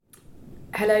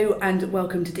Hello and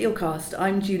welcome to Dealcast.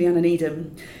 I'm Juliana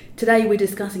Needham. Today we're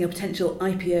discussing a potential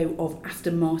IPO of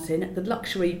Aston Martin. The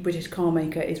luxury British car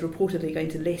maker is reportedly going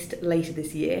to list later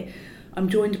this year. I'm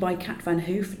joined by Katrien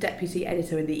Hoof, Deputy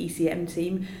Editor in the ECM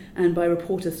team, and by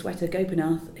reporter Swetha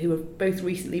Gopinath, who have both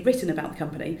recently written about the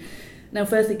company. Now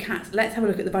firstly, Kat, let's have a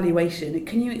look at the valuation.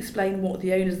 Can you explain what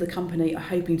the owners of the company are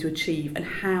hoping to achieve and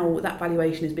how that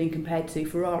valuation is being compared to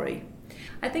Ferrari?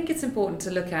 I think it's important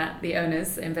to look at the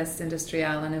owners, Invest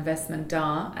Industrial and Investment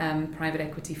Dar, private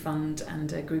equity fund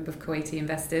and a group of Kuwaiti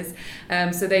investors.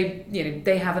 So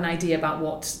they have an idea about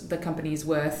what the company is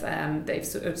worth. They've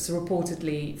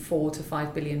reportedly £4 to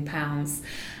 £5 billion.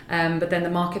 But then the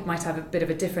market might have a bit of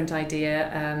a different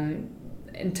idea.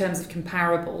 In terms of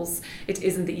comparables, it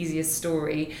isn't the easiest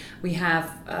story. We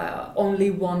have only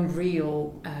one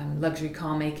real luxury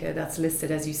car maker that's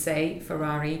listed, as you say,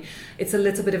 Ferrari. It's a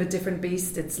little bit of a different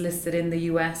beast. It's listed in the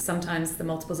US. Sometimes the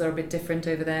multiples are a bit different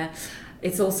over there.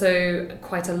 It's also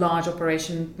quite a large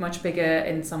operation, much bigger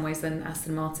in some ways than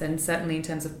Aston Martin, certainly in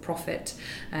terms of profit.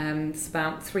 It's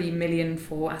about 3 million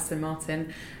for Aston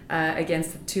Martin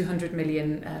against 200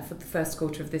 million for the first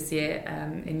quarter of this year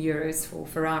in euros for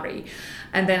Ferrari.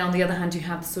 And then on the other hand, you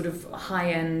have sort of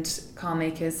high-end car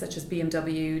makers such as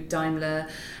BMW, Daimler,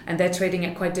 and they're trading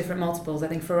at quite different multiples. I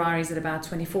think Ferrari's at about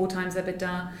 24 times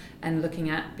EBITDA, and looking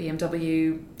at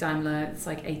BMW, Daimler, it's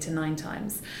like 8 to 9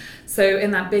 times. So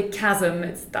in that big chasm,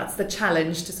 that's the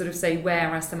challenge to sort of say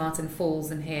where Aston Martin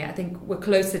falls in here. I think we're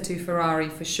closer to Ferrari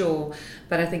for sure,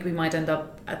 but I think we might end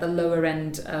up at the lower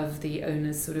end of the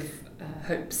owners' sort of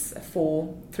hopes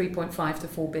for 3.5 to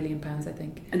 £4 billion, I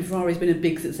think. And Ferrari's been a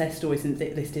big success story since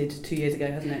it listed 2 years ago,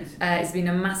 hasn't it? It's been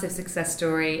a massive success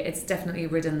story. It's definitely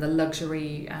ridden the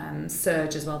luxury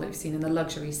surge as well that we've seen in the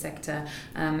luxury sector,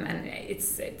 and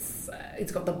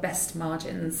it's got the best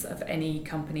margins of any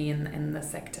company in the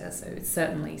sector. So it's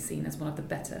certainly seen as one of the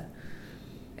better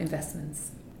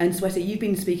investments. And Swetha, you've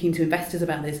been speaking to investors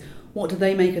about this. What do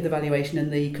they make of the valuation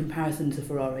and the comparison to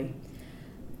Ferrari?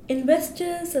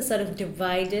 Investors are sort of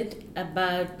divided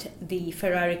about the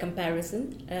Ferrari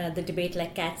comparison. The debate,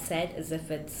 like Kat said, is if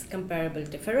it's comparable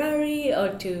to Ferrari or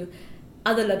to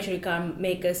other luxury car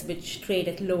makers which trade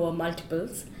at lower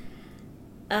multiples.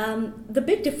 The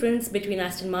big difference between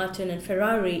Aston Martin and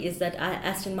Ferrari is that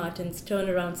Aston Martin's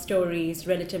turnaround story is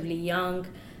relatively young.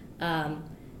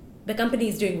 The company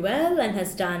is doing well and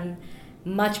has done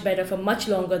much better for much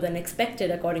longer than expected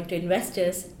according to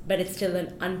investors, but it's still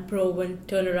an unproven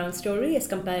turnaround story as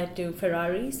compared to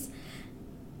Ferrari's.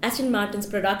 Aston Martin's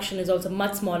production is also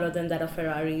much smaller than that of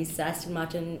Ferrari's. Aston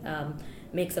Martin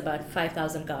makes about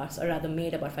 5,000 cars, or rather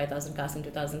made about 5,000 cars in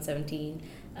 2017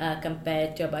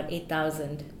 compared to about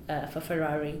 8,000 for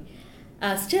Ferrari.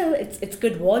 Still, it's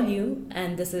good volume,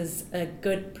 and this is a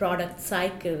good product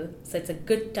cycle, so it's a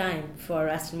good time for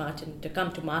Aston Martin to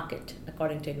come to market,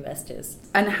 according to investors.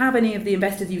 And have any of the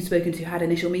investors you've spoken to had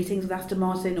initial meetings with Aston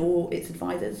Martin or its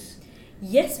advisors?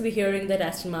 Yes, we're hearing that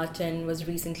Aston Martin was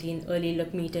recently in early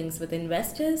look meetings with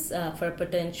investors for a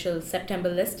potential September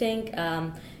listing.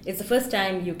 It's the first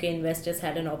time UK investors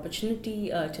had an opportunity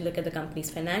to look at the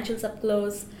company's financials up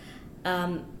close.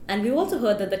 And we've also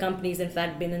heard that the company's in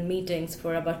fact been in meetings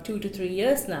for about 2 to 3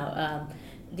 years now.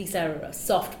 These are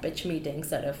soft pitch meetings,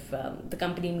 sort of the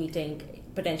company meeting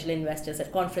potential investors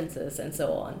at conferences and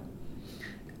so on.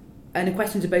 And a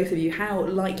question to both of you, how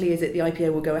likely is it the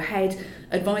IPO will go ahead?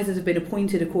 Advisors have been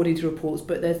appointed according to reports,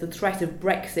 but there's the threat of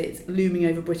Brexit looming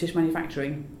over British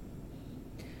manufacturing.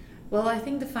 Well, I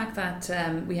think the fact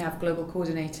that we have global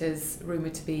coordinators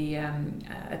rumoured to be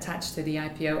attached to the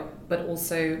IPO, but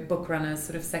also book runners,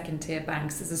 sort of second-tier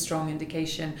banks, is a strong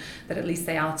indication that at least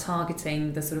they are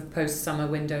targeting the sort of post-summer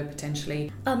window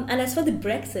potentially. And as for the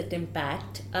Brexit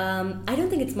impact, I don't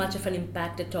think it's much of an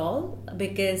impact at all,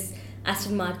 because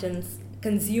Aston Martin's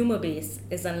consumer base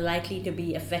is unlikely to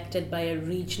be affected by a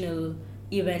regional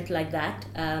event like that.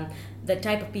 The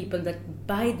type of people that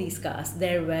buy these cars,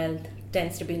 their wealth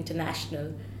tends to be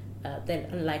international. They're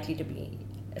unlikely to be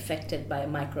affected by a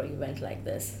micro event like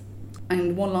this.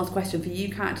 And one last question for you,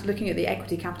 Kat. Looking at the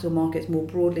equity capital markets more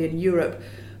broadly in Europe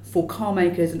for car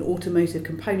makers and automotive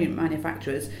component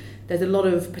manufacturers, there's a lot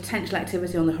of potential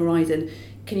activity on the horizon.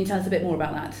 Can you tell us a bit more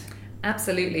about that?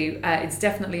 Absolutely. It's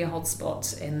definitely a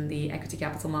hotspot in the equity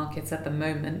capital markets at the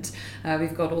moment.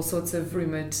 We've got all sorts of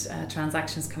rumoured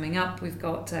transactions coming up. We've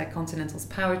got Continental's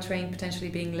powertrain potentially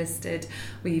being listed.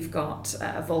 We've got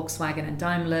Volkswagen and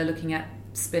Daimler looking at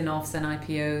spin-offs and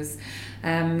IPOs.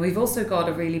 We've also got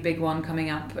a really big one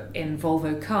coming up in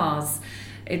Volvo Cars.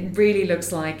 It really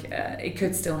looks like it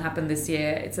could still happen this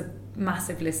year. It's a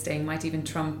massive listing, might even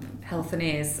trump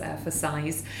Healthineers for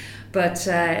size. But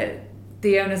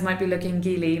the owners might be looking,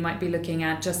 Geely might be looking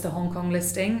at just a Hong Kong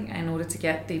listing in order to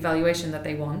get the valuation that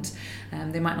they want.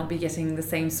 They might not be getting the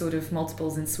same sort of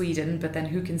multiples in Sweden, but then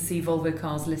who can see Volvo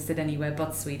cars listed anywhere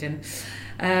but Sweden?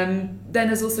 Then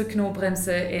there's also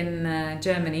Knorr-Bremse in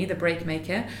Germany, the brake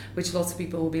maker, which lots of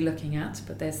people will be looking at,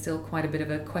 but there's still quite a bit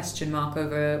of a question mark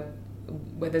over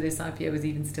whether this IPO is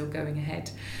even still going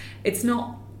ahead. It's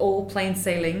not all plain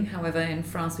sailing. However, in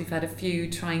France we've had a few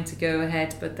trying to go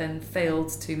ahead but then failed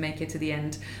to make it to the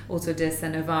end. Autodis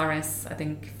and Avaris, I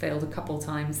think, failed a couple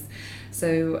times.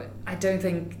 So I don't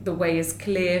think the way is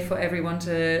clear for everyone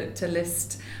to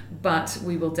list, but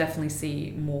we will definitely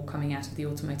see more coming out of the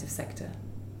automotive sector.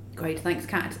 Great, thanks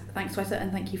Kat, thanks Swetha,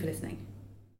 and thank you for listening.